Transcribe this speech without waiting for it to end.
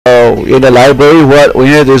So in the library, what we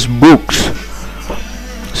need is books.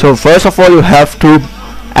 So first of all, you have to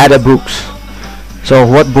add a books. So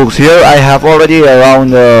what books? Here I have already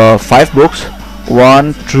around 5 books.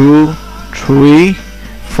 1 2 3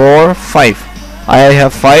 4 5. I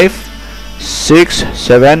have 5 6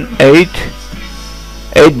 7 8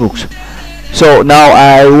 books. So now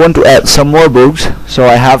I want to add some more books, so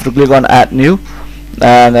I have to click on add new,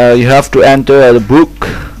 and you have to enter the book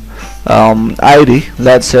ID.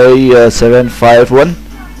 Let's say 751,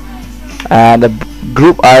 and the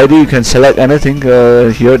group ID, you can select anything.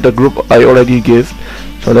 Here the group I already give,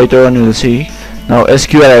 so later on you will see. Now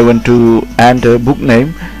SQL, I want to enter book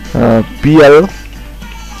name, PL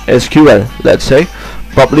SQL. Let's say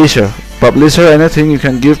publisher anything, you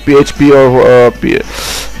can give PHP or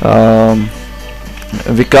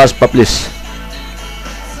Vikas Publish.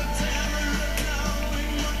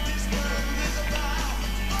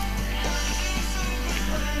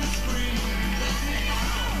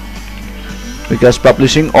 Because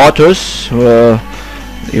publishing authors,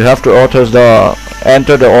 you have to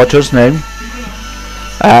enter the author's name,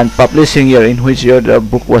 and publishing year in which year the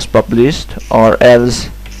book was published, or else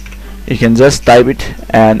you can just type it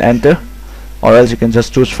and enter, or else you can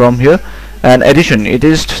just choose from here. And edition, it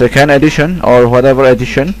is second edition or whatever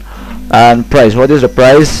edition. And price, what is the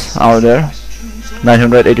price out there?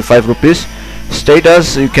 985 rupees.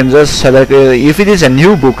 Status, you can just select if it is a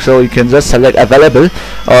new book, so you can just select available,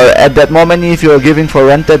 or at that moment if you are giving for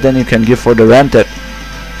rented, then you can give for the rented.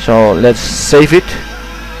 So let's save it.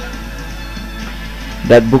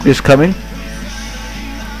 That book is coming.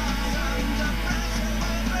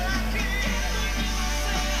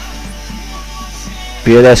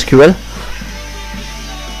 PLSQL.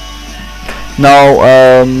 Now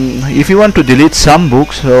if you want to delete some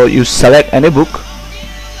books, so you select any book,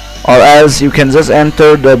 or else you can just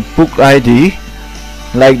enter the book ID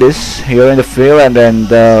like this here in the field, and then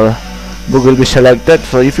the book will be selected.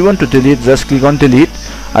 So if you want to delete, just click on delete.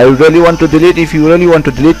 I really want to delete. If you really want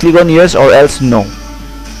to delete, click on yes, or else no.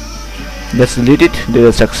 Let's delete it. There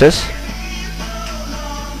is success.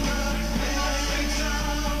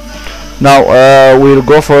 Now we'll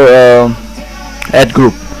go for add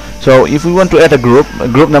group. So if we want to add a group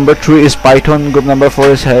number 3 is Python, group number 4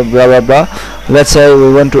 is blah blah blah. Let's say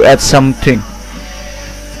we want to add something.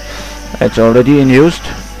 It's already in used.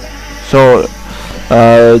 So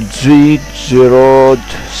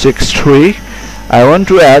G063, I want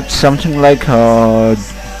to add something like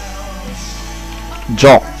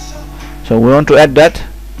jog. So we want to add that.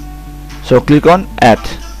 So click on add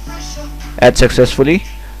successfully.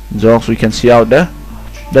 Jogs we can see out there.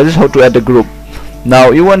 That is how to add the group.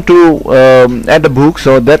 Now you want to add a book,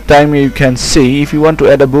 so that time you can see if you want to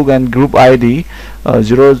add a book and group ID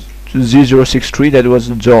G063, that was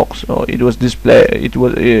jogs. So it was display, it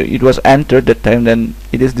was entered that time, then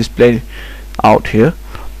it is displayed out here.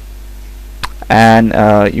 And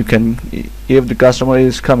you can, if the customer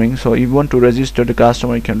is coming, so if you want to register the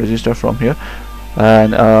customer, you can register from here.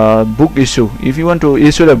 And book issue, if you want to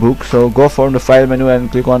issue the book, so go from the file menu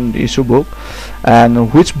and click on issue book,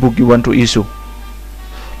 and which book you want to issue.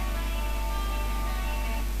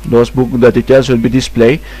 Those book, the details will be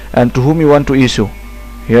displayed, and to whom you want to issue.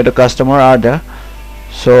 Here the customer are there,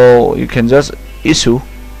 so you can just issue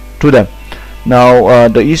to them. Now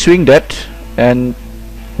the issuing date, and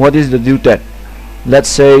what is the due date? Let's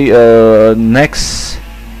say next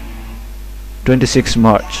 26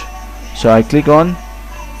 March. So I click on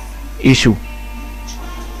issue.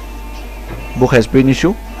 Book has been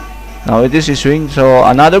issued. Now it is issuing. So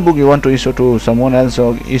another book you want to issue to someone else,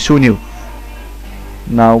 so issue new.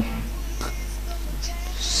 Now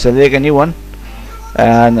select anyone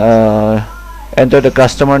and enter the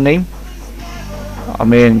customer name,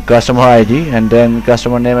 customer ID, and then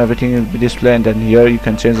customer name, everything will be displayed, and then here you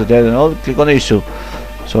can change the date and all. Click on issue.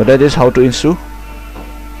 So that is how to issue.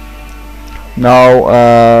 Now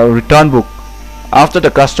return book. After the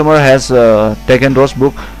customer has taken those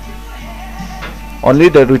book, only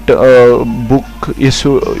the book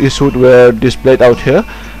issued were displayed out here.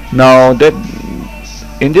 Now that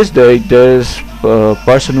in this day there is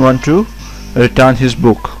person want to return his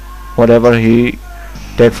book, whatever he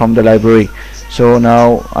take from the library. So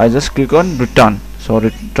now I just click on return. So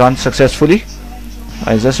return successfully.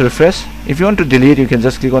 I just refresh. If you want to delete, you can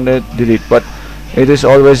just click on the delete, but it is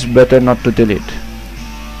always better not to delete.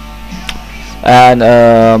 And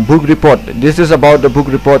book report, this is about the book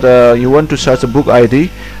report. You want to search a book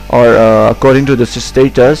ID, or according to the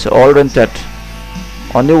status, all rented,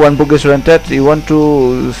 only one book is rented. You want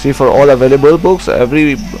to see for all available books,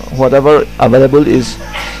 whatever available is,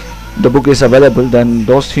 the book is available, then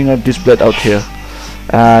those things are displayed out here.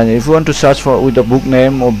 And if you want to search for with the book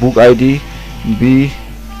name or book ID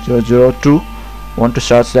B002, want to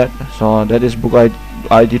search that, so that is book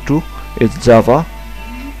ID 2, it's Java.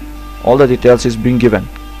 All the details is being given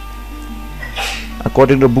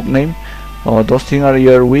according to book name. Those things are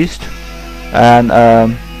here wished, and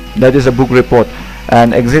that is a book report.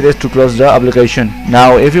 And exit is to close the application.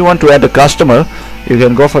 Now if you want to add a customer, you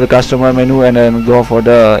can go for the customer menu and then go for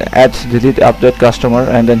the add, delete, update customer,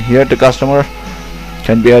 and then here the customer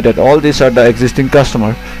can be added. All these are the existing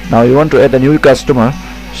customer. Now you want to add a new customer,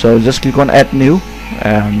 so just click on add new,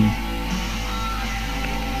 and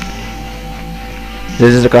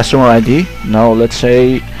this is the customer ID. Now let's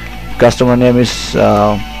say customer name is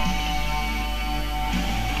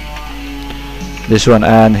this one,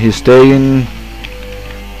 and he's staying,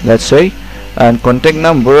 let's say, and contact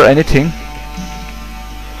number anything,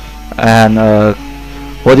 and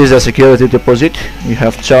what is the security deposit? You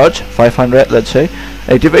have charge 500, let's say.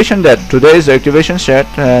 Activation date, today is the activation set,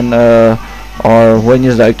 and or when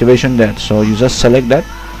is the activation date, so you just select that,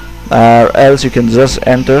 else you can just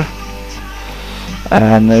enter,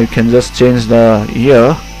 and you can just change the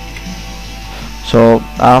year. So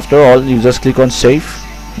after all, you just click on save,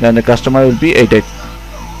 then the customer will be added.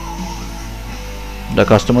 The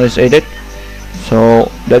customer is added. So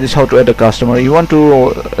that is how to add a customer. You want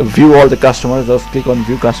to view all the customers, just click on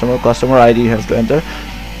view customer. Customer ID you have to enter.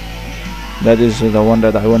 That is the one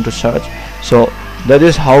that I want to search. So that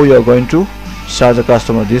is how you are going to search a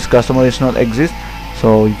customer. This customer is not exist,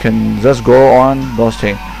 so you can just go on those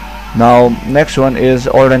things. Now next one is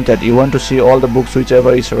all rented. You want to see all the books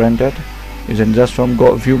whichever is rented. You can just from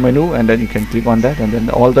go view menu, and then you can click on that, and then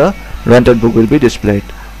all the rented book will be displayed.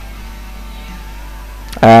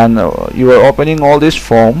 And you are opening all this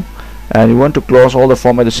form, and you want to close all the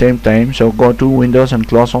form at the same time, so go to Windows and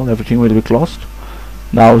close all, everything will be closed.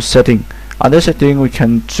 Now setting, under setting we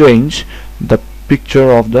can change the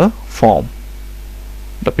picture of the form.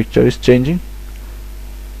 The picture is changing.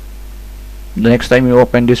 The next time you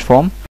open this form,